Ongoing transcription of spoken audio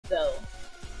though.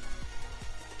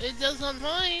 It does on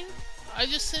mine. I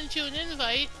just sent you an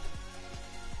invite.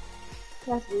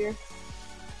 That's weird.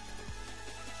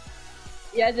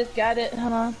 Yeah, I just got it.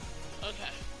 Hold on.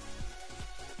 Okay.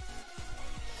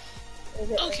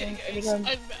 Okay, Okay, guys, I'm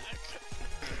back.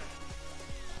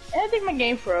 I think my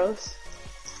game froze.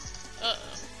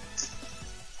 Uh-oh.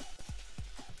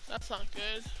 That's not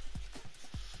good.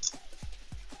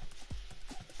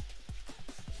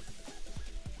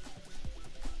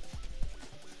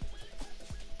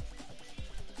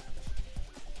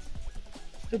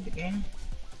 Stupid game.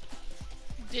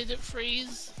 Did it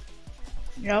freeze?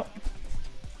 Yep.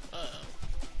 Uh-oh.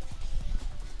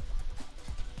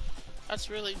 That's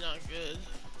really not good.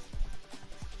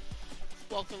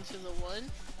 Welcome to the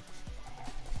one.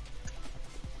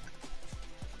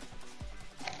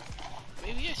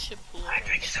 Maybe I should pull it. I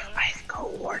drink some ice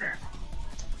cold water.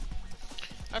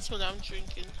 That's what I'm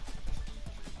drinking.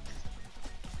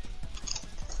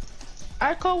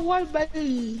 Ice cold water,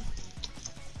 buddy.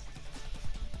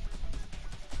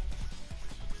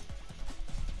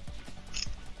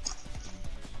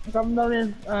 I'm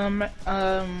loading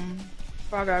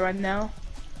Fall Guy right now.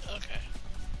 Okay.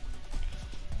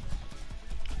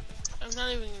 I'm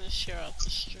not even gonna share out the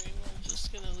stream. I'm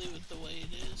just gonna leave it the way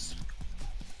it is.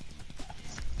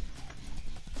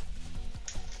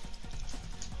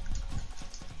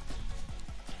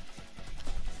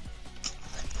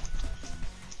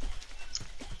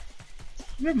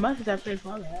 Your much I play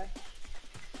Fall Guy.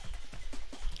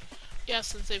 Yeah,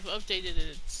 since they've updated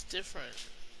it, it's different.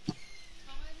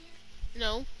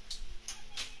 No.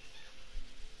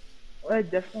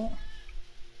 What different?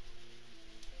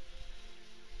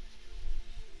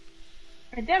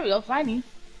 Right, there we go, finally.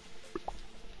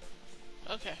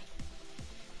 Okay.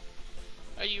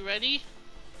 Are you ready?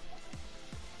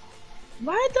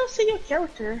 Why I don't see your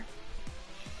character?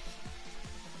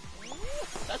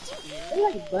 That's weird.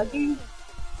 It's like buggy.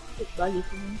 It's buggy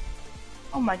for me.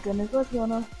 Oh my goodness, what's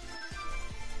going on?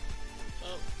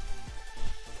 Oh.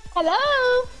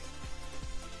 Hello?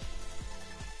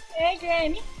 Hey,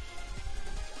 Granny.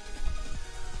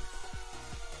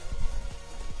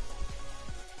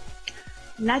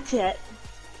 Not yet.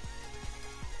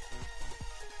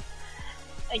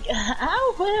 Like,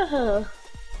 I will.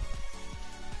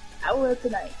 I will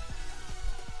tonight.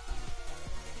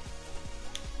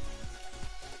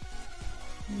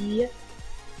 Yep.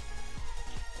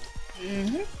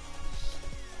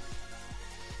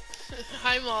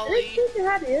 Hi, Molly. Let's see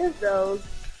how it is though.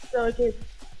 So okay.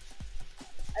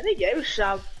 I think every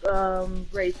shop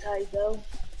very tight though.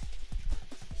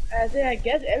 I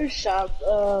guess every shop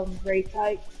very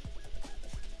tight.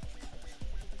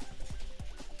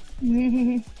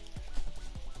 Mhm.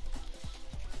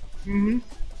 Mhm.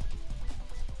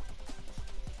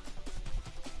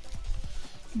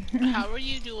 How are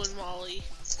you doing, Molly?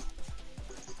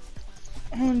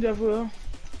 Wonderful.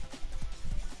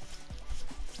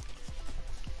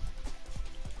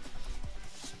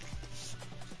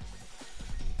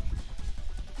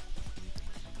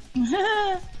 Come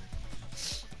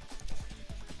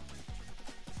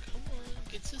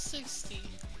on, get to 60.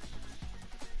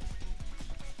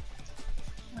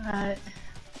 Alright.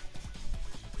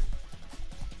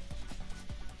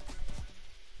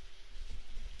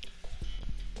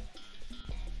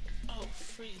 Oh,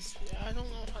 freeze. Yeah, I don't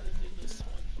know how to do this one.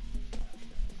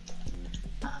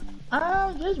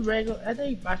 Just regular. I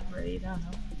think box ready. I don't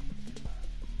know.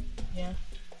 Yeah.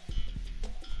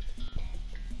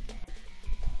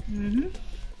 Mhm.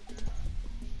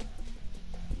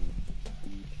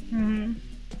 Mhm.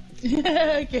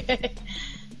 Okay.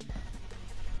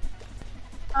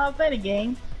 I'll play the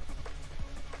game.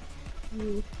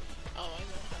 Ooh. Oh, I know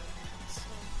how to do this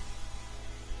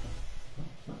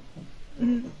one.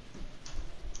 Mhm.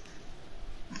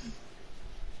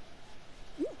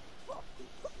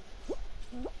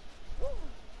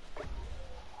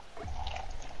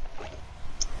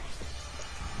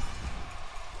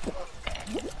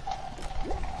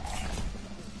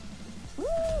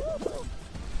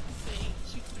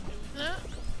 Thank you for doing that.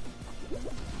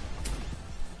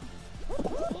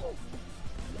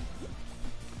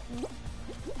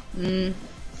 Mm.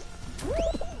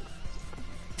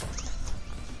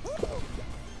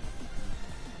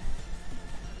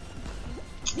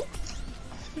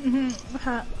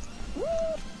 Ha.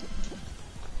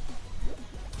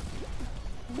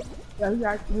 That's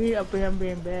like me up here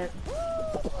being bad.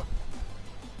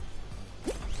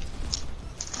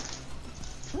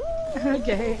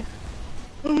 Okay.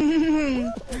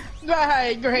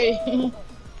 Bye, great.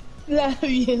 Love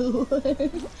you.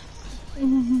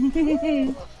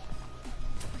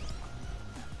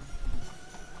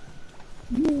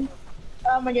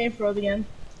 My game froze again.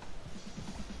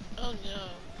 Oh no.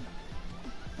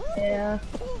 Yeah.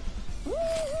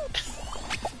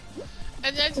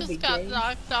 And I Could be just got gay.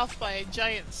 knocked off by a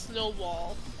giant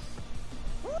snowball.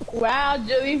 Wow,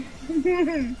 Julie.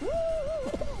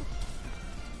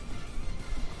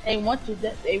 They want to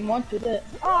that. They want to that.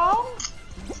 Oh,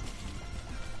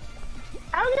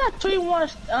 I got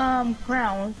 21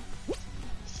 crowns.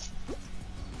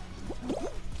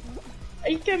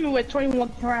 You came in with 21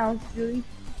 crowns, Julie.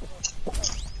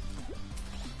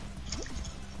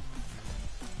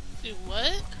 Dude,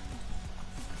 what?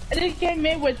 I just came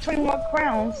in with 21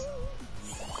 crowns.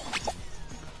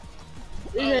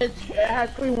 It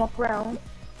had 21 crowns.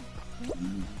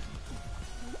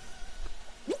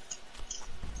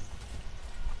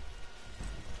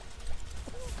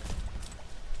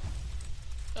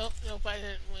 Oh, nope, I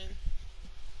didn't win.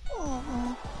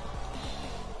 Aww.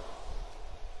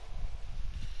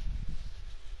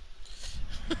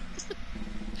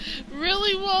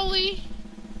 Really, Wally?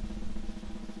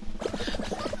 What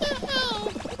the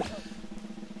hell?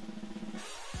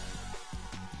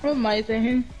 What am I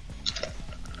saying?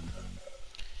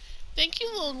 Thank you,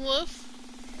 Lone Wolf.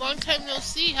 Long time no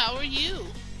see. How are you?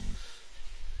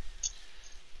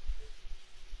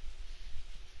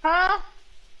 Huh?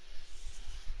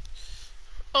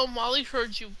 Oh, Molly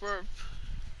heard you burp.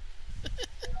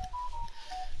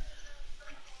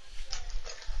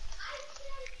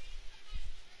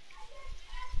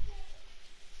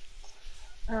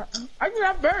 I did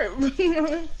not burp.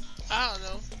 I don't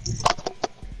know.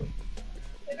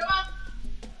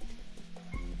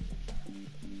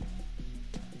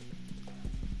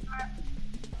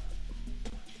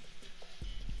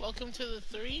 Welcome to the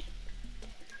 3.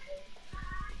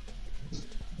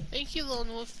 Thank you, Lone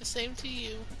Wolf. The same to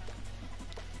you.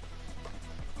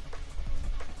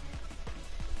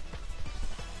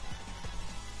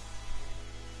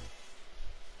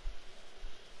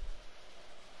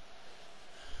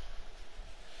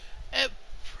 It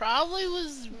probably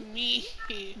was me.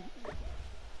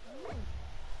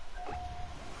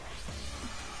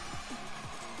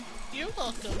 You're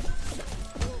welcome.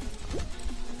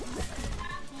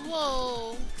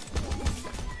 Whoa.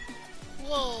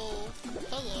 Whoa.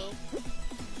 Hello.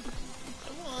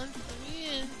 Come on, let me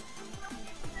in.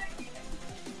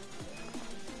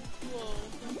 Whoa.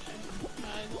 Okay. I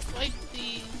don't like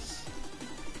these.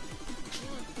 Come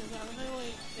on, move out of my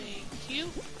way. Thank you.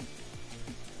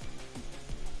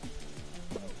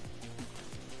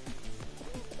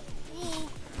 Whoa.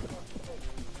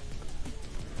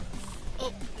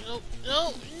 Oh, no,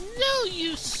 no, no,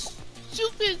 you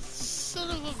stupid son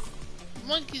of a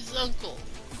monkey's uncle.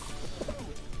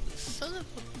 Son of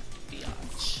a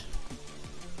biatch.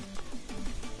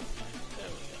 There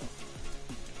we go.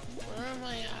 Where am I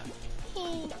at?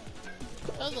 Oh,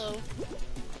 hello.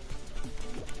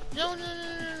 No, no, no,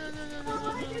 no, no, no, no,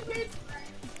 no, no.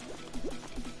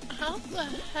 How the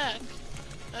heck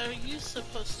are you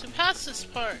supposed to pass this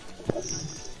part?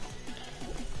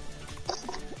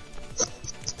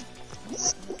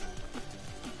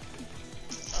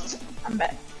 I'm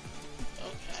back.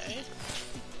 Okay.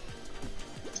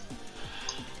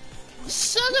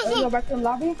 Son Let's of go a... back to the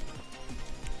lobby.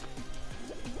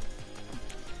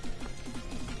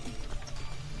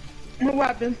 What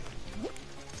happened?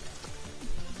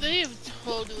 They have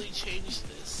totally changed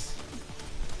this.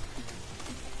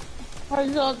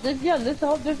 Oh, so this, yeah, this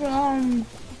whole different,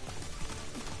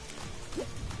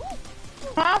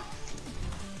 huh?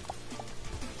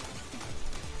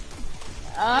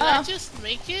 Did I just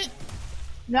make it?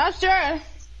 Not sure.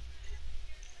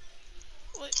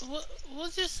 Wait,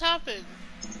 what just happened?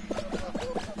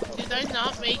 Did I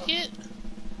not make it?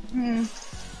 I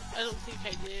don't think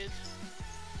I did.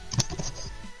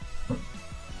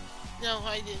 No,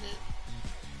 I didn't.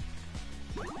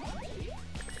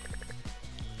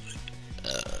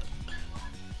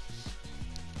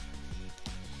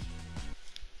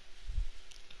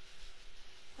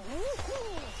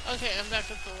 Okay, I'm back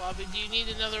at the lobby. Do you need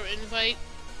another invite?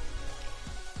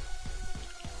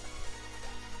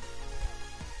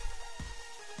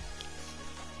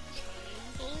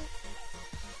 Triangle?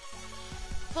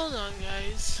 Hold on,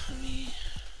 guys. Let me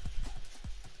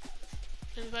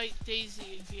invite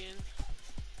Daisy again.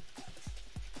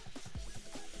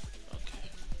 Okay.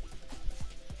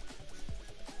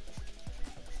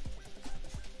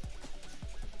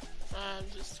 I'm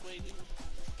just waiting.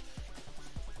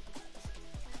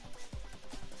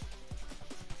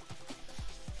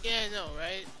 Yeah, I know,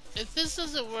 right? If this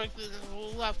doesn't work, then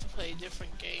we'll have to play a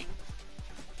different game.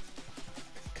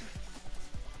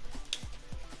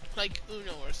 Like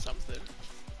Uno or something.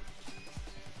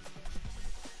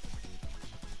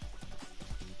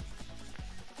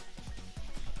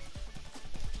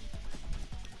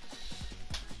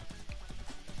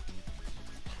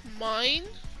 Mine?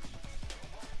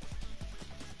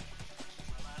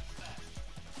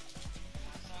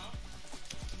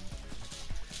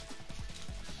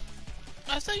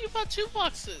 I thought you bought 2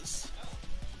 boxes.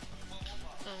 Oh.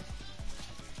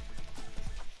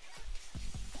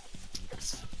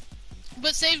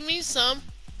 But save me some.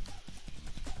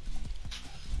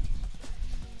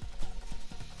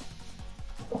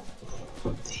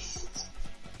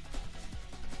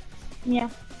 Yeah.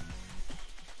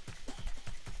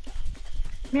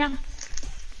 Meow.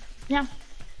 Meow.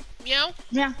 Meow?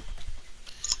 Meow.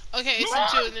 Okay, I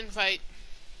sent you an invite.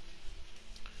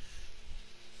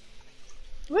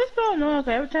 What's going on?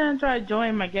 Okay, every time I try to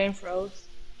join, my game froze.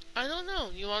 I don't know.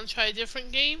 You want to try a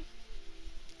different game?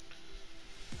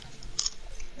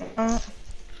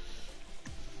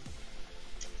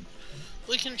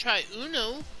 We can try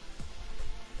Uno.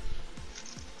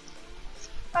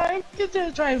 I get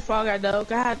to try Fall Guys though.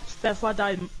 'Cause I had that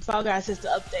Fall Guys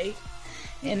System update,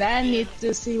 and I need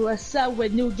to see what's up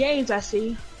with new games. I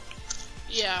see.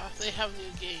 Yeah, they have new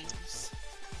games.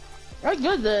 It's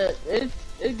good.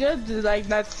 It's good to like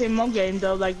not the same old game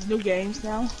though. Like new games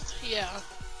now. Yeah.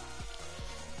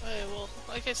 Okay, well,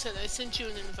 like I said, I sent you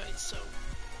an invite, so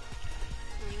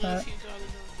let me know if you got it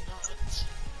or not.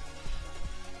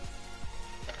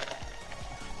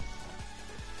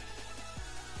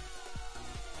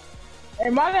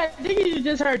 And Mark, I think you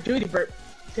just heard Judy burp.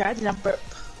 Yeah, I did not burp.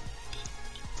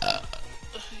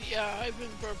 Yeah, I've been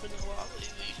burping a lot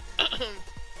lately.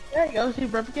 There you go. She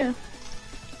burp again.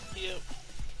 Yep.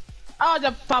 Oh,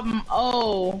 the problem.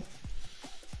 Oh.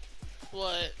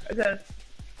 What?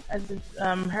 I just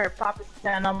heard Papa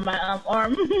stand on my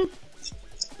arm.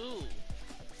 Ooh.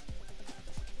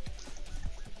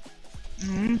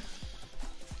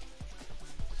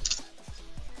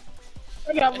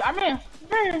 There you go. I'm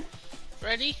in.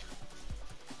 Ready?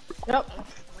 Yep.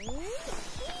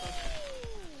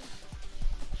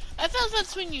 I thought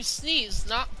that's when you sneezed,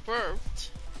 not burped.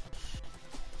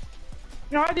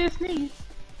 No, I did sneeze.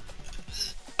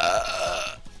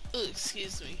 Ooh,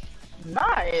 excuse me.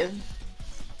 Nice.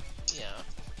 Yeah.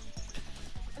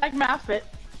 I like my outfit.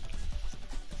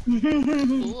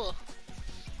 Cool.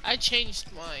 I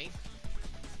changed mine.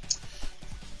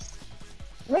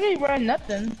 Look at you wearing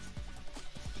nothing.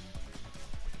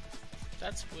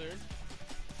 That's weird.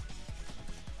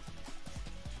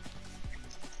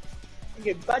 You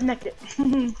get butt naked.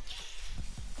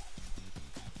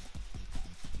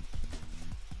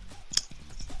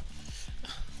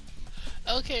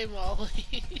 Okay,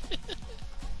 Molly.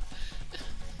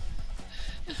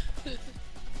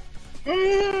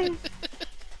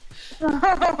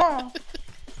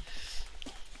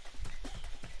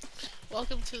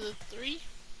 Welcome to the 3.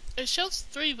 It shows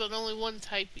 3, but only 1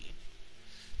 typing.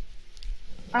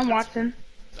 I'm watching.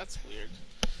 That's weird.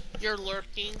 You're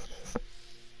lurking.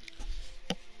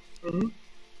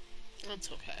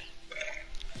 That's okay.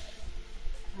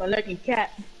 I'm a lurking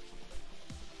cat.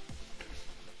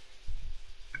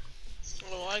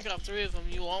 Oh, I got 3 of them.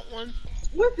 You want one?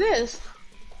 What's this?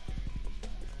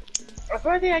 I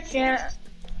think I can't.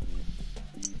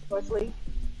 Quickly.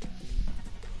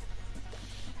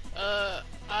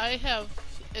 I have.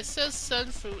 It says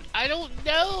Sunfruit. I don't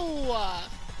know.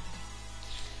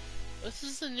 This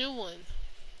is the new one.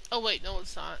 Oh wait, no,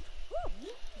 it's not.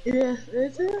 Yeah,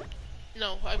 is it?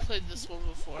 No, I played this one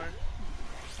before.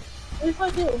 What do I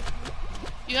do?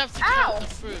 You have to count the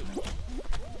fruit.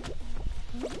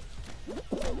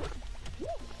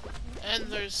 And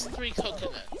there's 3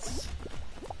 coconuts.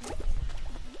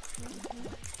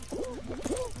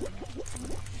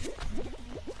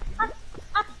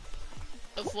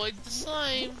 Avoid the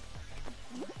slime.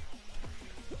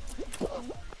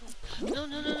 No,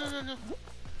 no, no, no, no, no.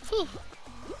 Whew.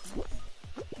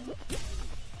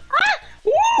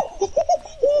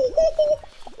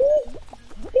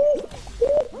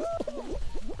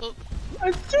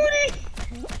 Oh. Judy!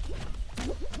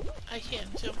 I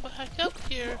can't jump back up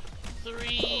here.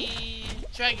 3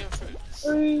 dragon fruits.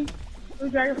 3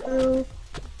 dragon fruit.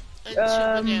 And 2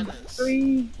 bananas.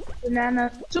 3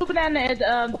 banana. 2 banana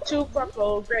and 2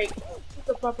 purple. Great.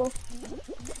 2 purple.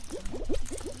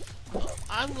 Oh,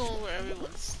 I'm going where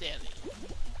everyone's standing.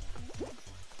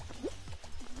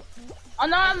 Oh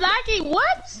no, I'm lagging.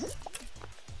 What?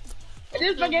 It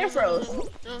is my game froze.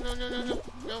 No, no, no, no, no, no,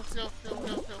 no, no, no, no,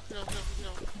 no, no,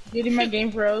 no. Getting my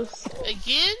game froze.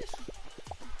 Again?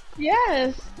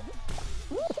 Yes.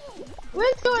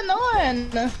 What's going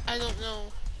on? I don't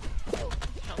know.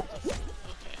 Count the fruit.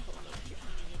 Okay, hold up.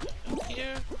 Let me get back up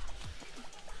here.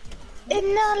 It's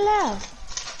not left.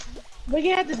 Where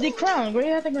you have the crown? Where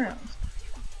you have the crown?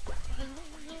 I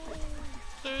don't know.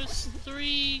 There's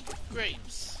 3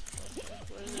 grapes.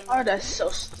 never. Oh, that's so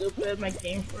stupid. My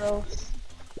game froze.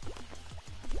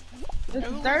 It's the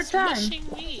third Everyone's time. mushing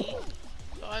me.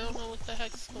 So I don't know what the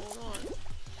heck's going on.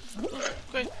 Oh,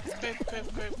 grape, grape,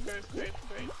 grape, grape, grape, grape,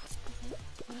 grape.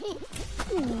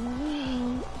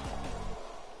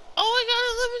 Oh, I got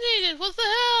eliminated! What the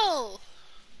hell?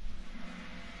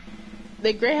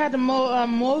 The Gray had the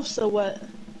most, or what?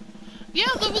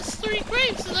 Yeah, there was 3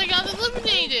 grapes and I got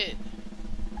eliminated!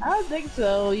 I don't think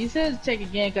so. You said check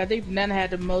again, cause I think Banana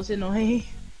had the most anyway.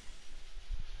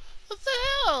 What the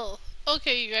hell?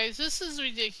 Okay, you guys, this is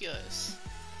ridiculous.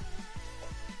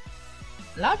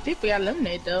 A lot of people got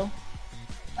eliminated though.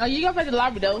 Oh, you go back to the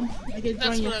lobby though. I can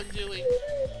That's join what you. I'm doing.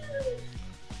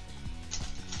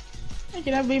 I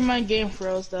cannot be my game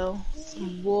froze though.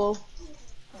 Some bull.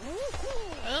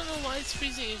 I don't know why it's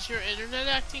freezing. Is your internet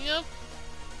acting up?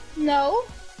 No.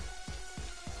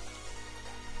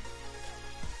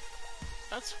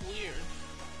 That's weird.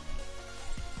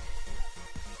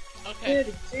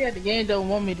 Okay. Yeah, the game don't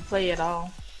want me to play at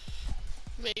all.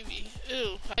 Maybe.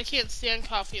 Ew, I can't stand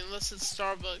coffee unless it's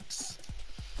Starbucks.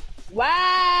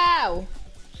 Wow.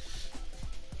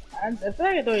 I feel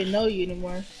like I don't even know you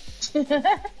anymore.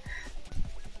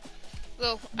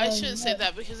 Well, I shouldn't say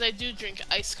that because I do drink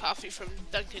iced coffee from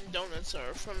Dunkin' Donuts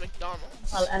or from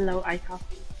McDonald's. I love iced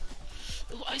coffee.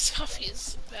 Ooh, iced coffee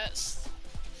is the best.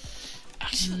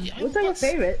 Actually, What's your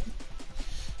favorite?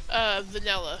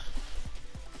 Vanilla.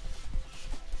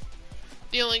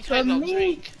 The only kind I'll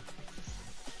drink.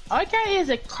 I kind is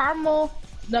a caramel,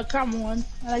 the caramel one.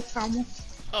 I like caramel.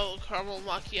 Oh, caramel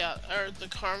macchiato, or the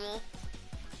caramel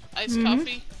iced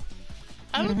coffee.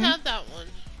 I haven't had that one.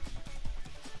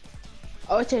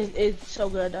 Oh, it's so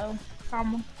good though.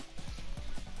 Caramel.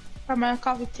 Caramel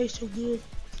coffee tastes so good.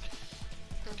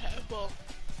 Okay, well,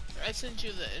 I sent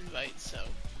you the invite, so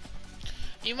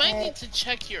you might need to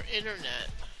check your internet.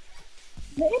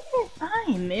 The internet's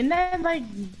fine. Internet like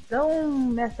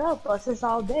don't mess up us this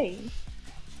all day.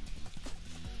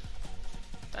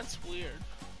 That's weird.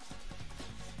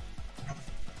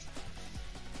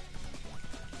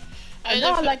 I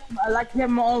know I like to hear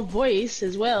my own voice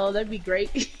as well. That'd be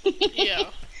great. Yeah.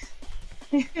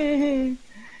 And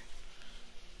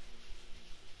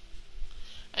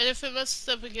if it messes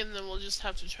up again, then we'll just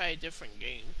have to try a different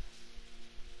game.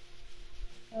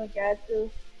 I got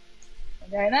to.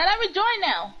 Okay, now let me join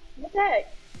now. What the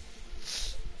heck?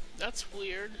 That's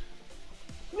weird.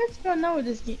 What's going on with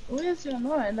this game? What is going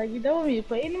on? Like, you don't want me to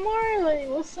play anymore? Like,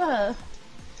 what's up?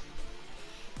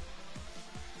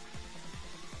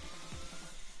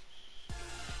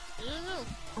 I don't know.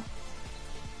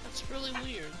 That's really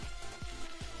weird.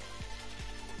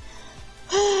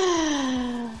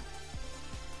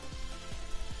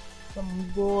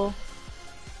 Some bull.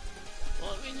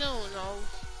 Well, let me know and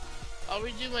I'll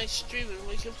redo my stream and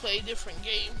we can play a different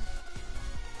game.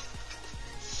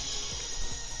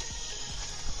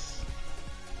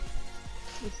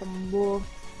 Some bull.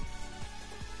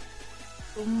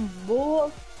 Some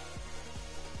bull.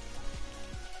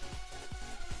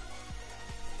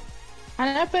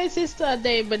 I played this the other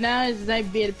day, but now it's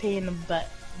like being a pain in the butt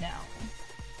now.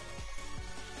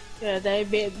 Yeah, they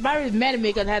be very mad at me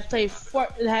because I had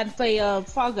to play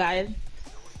Fall Guys.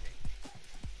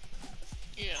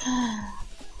 Yeah.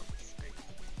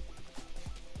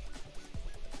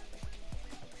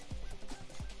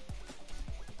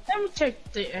 Let me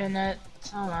check the internet.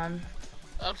 Hold on.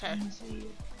 Okay. Let me see.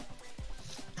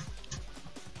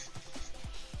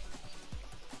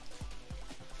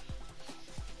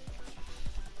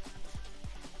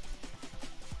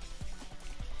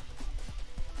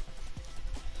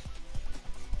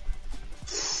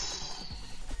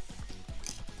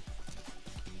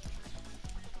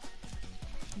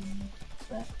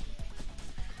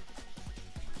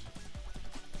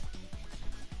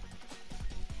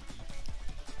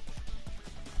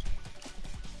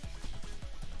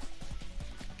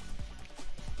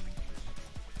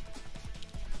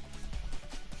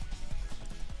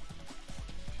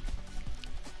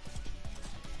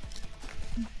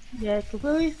 Yeah,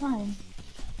 completely fine.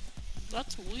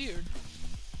 That's weird.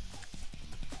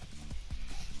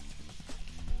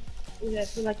 Yeah, I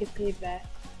feel like it's paid back.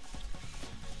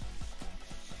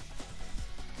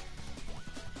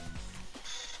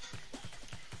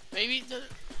 Maybe the...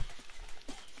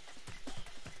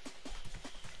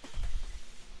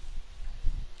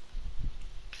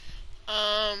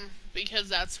 because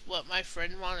that's what my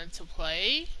friend wanted to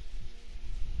play.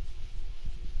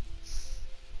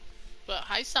 But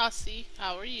hi Saucy,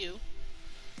 how are you?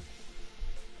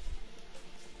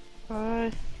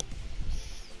 Hi.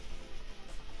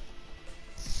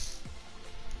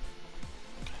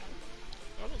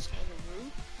 That was kind of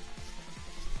rude.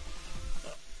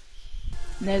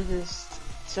 No, just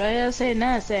try to say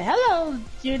no. Say hello,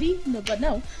 Judy. No, but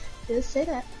no, just say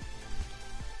that.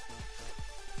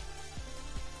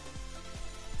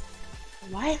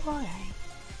 Why? Why?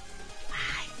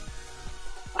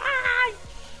 Why?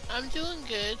 I'm doing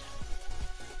good.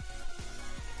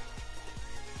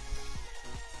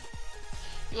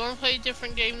 You want to play a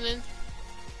different game then?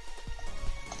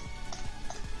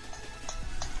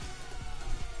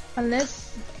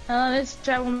 Let's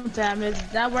try one more time. If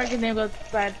it's not working, then we'll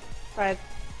try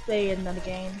play another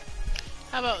game.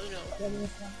 How about Uno?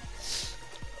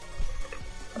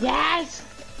 Yes.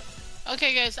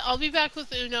 Okay, guys, I'll be back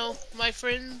with Uno. My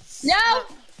friends. No.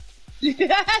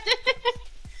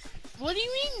 What do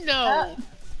you mean no?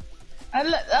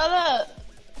 Look.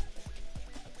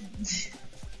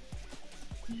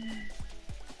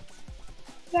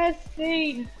 Let's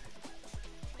see.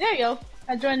 There you go.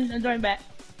 I joined back.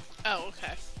 Oh,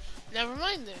 okay. Never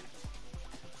mind then.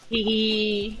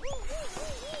 Hee.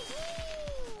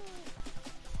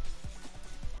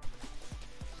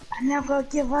 I'm never gonna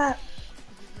give up.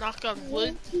 Knock on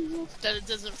wood that it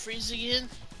doesn't freeze again.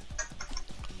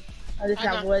 Oh, this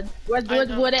not wood. Where's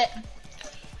wood at?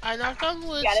 I knocked on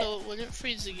wood so it wouldn't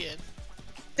freeze again.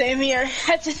 Same here.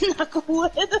 I just knock on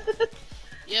wood.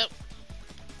 Yep.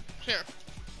 Here.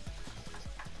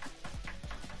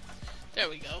 There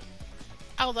we go.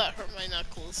 Ow, that hurt my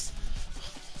knuckles.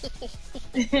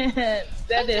 That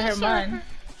didn't hurt mine.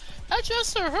 That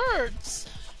just hurts.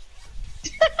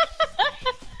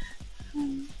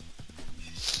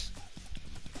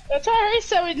 That's alright,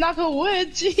 so we knock on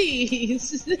wood,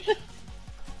 jeez.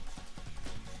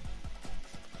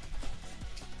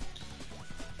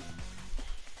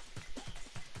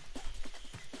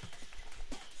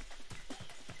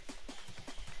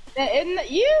 And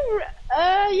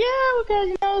yeah, because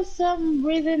you know some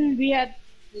reason we had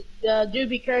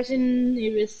Doobie cursing.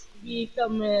 He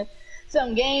come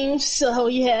some games, so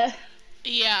yeah.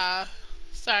 Yeah,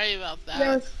 sorry about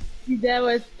that. That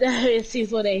was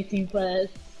season 18 plus.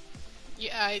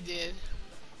 Yeah, I did.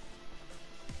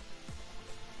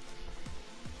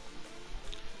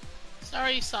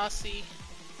 Sorry, Saucy.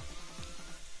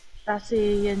 Saucy,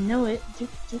 you knew it.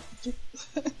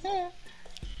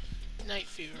 Night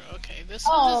Fever. Okay, this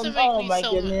one doesn't make me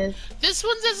so goodness. This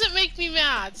one doesn't make me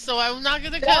mad, so I'm not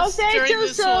gonna Don't cuss say during too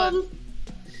this soon. one.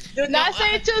 Do not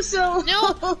say it too soon.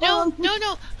 No.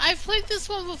 I've played this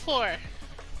one before.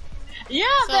 Yeah,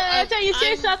 so but every time you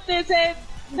say something, say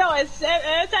no.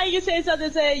 Every time you say something,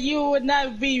 say you would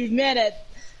not be mad at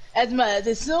as much.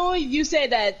 As soon as you say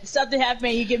that something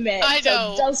happened, you get mad. I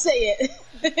know. So don't say it.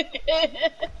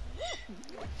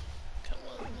 Come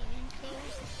on, let me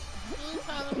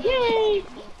go. Yay!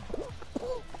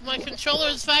 My controller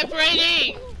is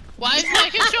vibrating. Why is my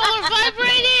controller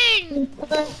vibrating?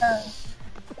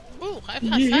 Ooh, I've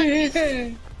had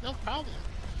fun. No problem.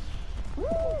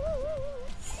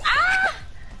 Ah!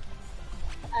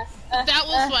 That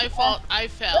was my fault. I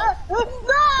fell. No,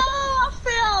 I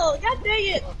fell. God dang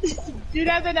it! Do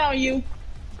nothing on you.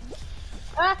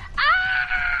 Don't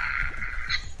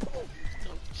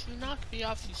you knock me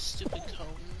off, you stupid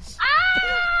cones. Ah!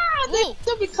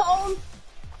 Stupid cone.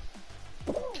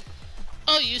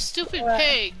 Oh, you stupid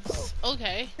pigs.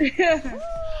 Okay.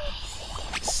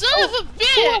 Son of a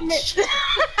bitch!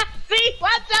 See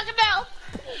what I'm talking about?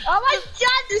 Oh my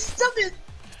god, this stupid.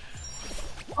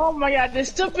 Oh my god, this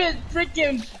stupid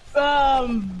freaking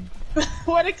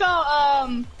what do you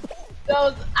call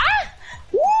those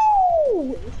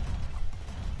woo!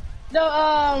 No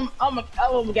oh my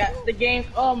god, the game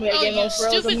game you froze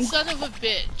stupid on me. son of a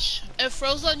bitch. It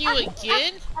froze on you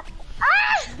again?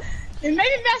 It made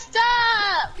me messed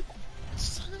up!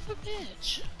 Son of a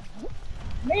bitch.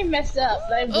 Made me messed up.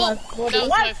 Like that was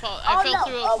my fault. I fell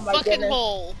through a fucking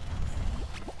hole.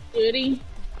 Judy?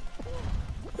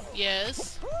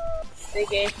 Yes? The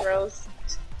game froze.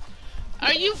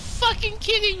 Are you fucking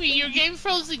kidding me? Your game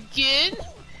froze again?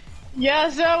 Yeah,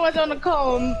 so I was on the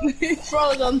cone. It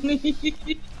froze on me.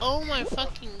 Oh my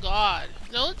fucking god.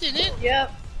 No, it didn't.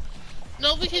 Yep.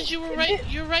 No, because you're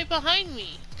right behind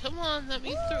me. Come on, let me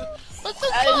through. What the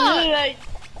fuck? I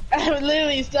was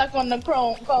literally stuck on the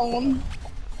cone.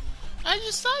 I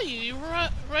just saw you. You were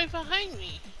right behind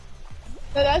me.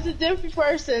 But that's a different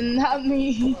person, not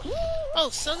me.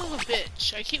 Oh, son of a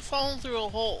bitch. I keep falling through a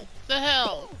hole. The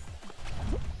hell?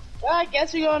 Well, I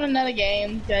guess we go on another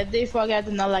game. Cause they forgot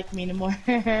to not like me anymore.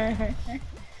 Okay,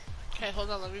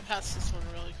 hold on. Let me pass this one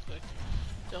really quick.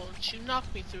 Don't you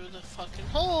knock me through the fucking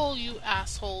hole, you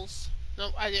assholes.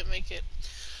 Nope, I didn't make it.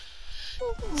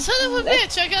 Son of a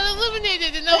bitch, I got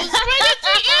eliminated and I was right at the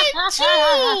end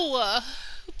too! What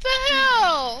the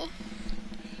hell?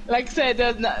 Like I said,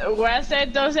 where I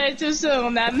said don't say it too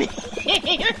soon, I mean.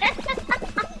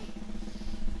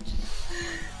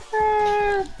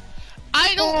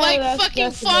 I don't like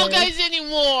fucking Fall Guys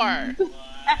anymore.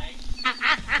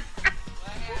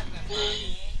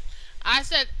 I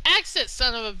said exit,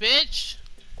 son of a bitch.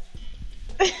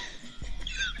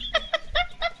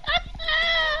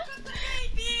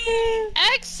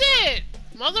 Exit,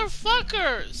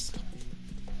 motherfuckers.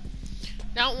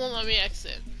 Now it won't let me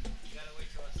exit.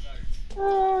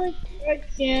 Oh, I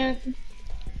can't.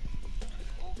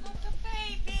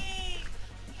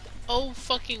 Oh,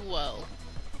 fucking well.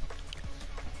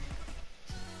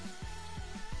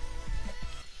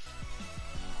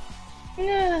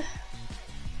 Yeah.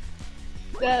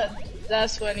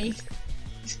 That's funny.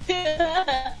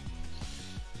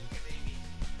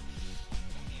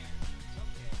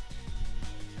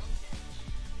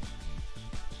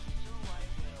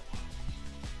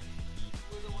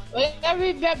 Well, I'll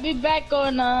be back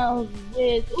on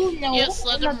with Uno. Yes,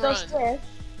 let him run. Stairs.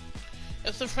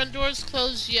 If the front door is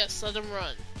closed, yes, let him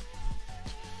run.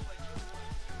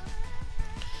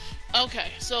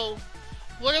 Okay, so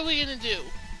what are we gonna do?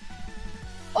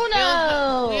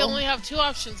 Uno. We only have two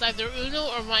options, either Uno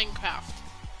or Minecraft.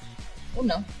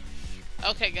 Uno.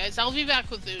 Okay, guys, I'll be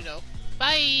back with Uno.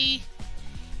 Bye.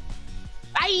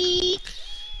 Bye.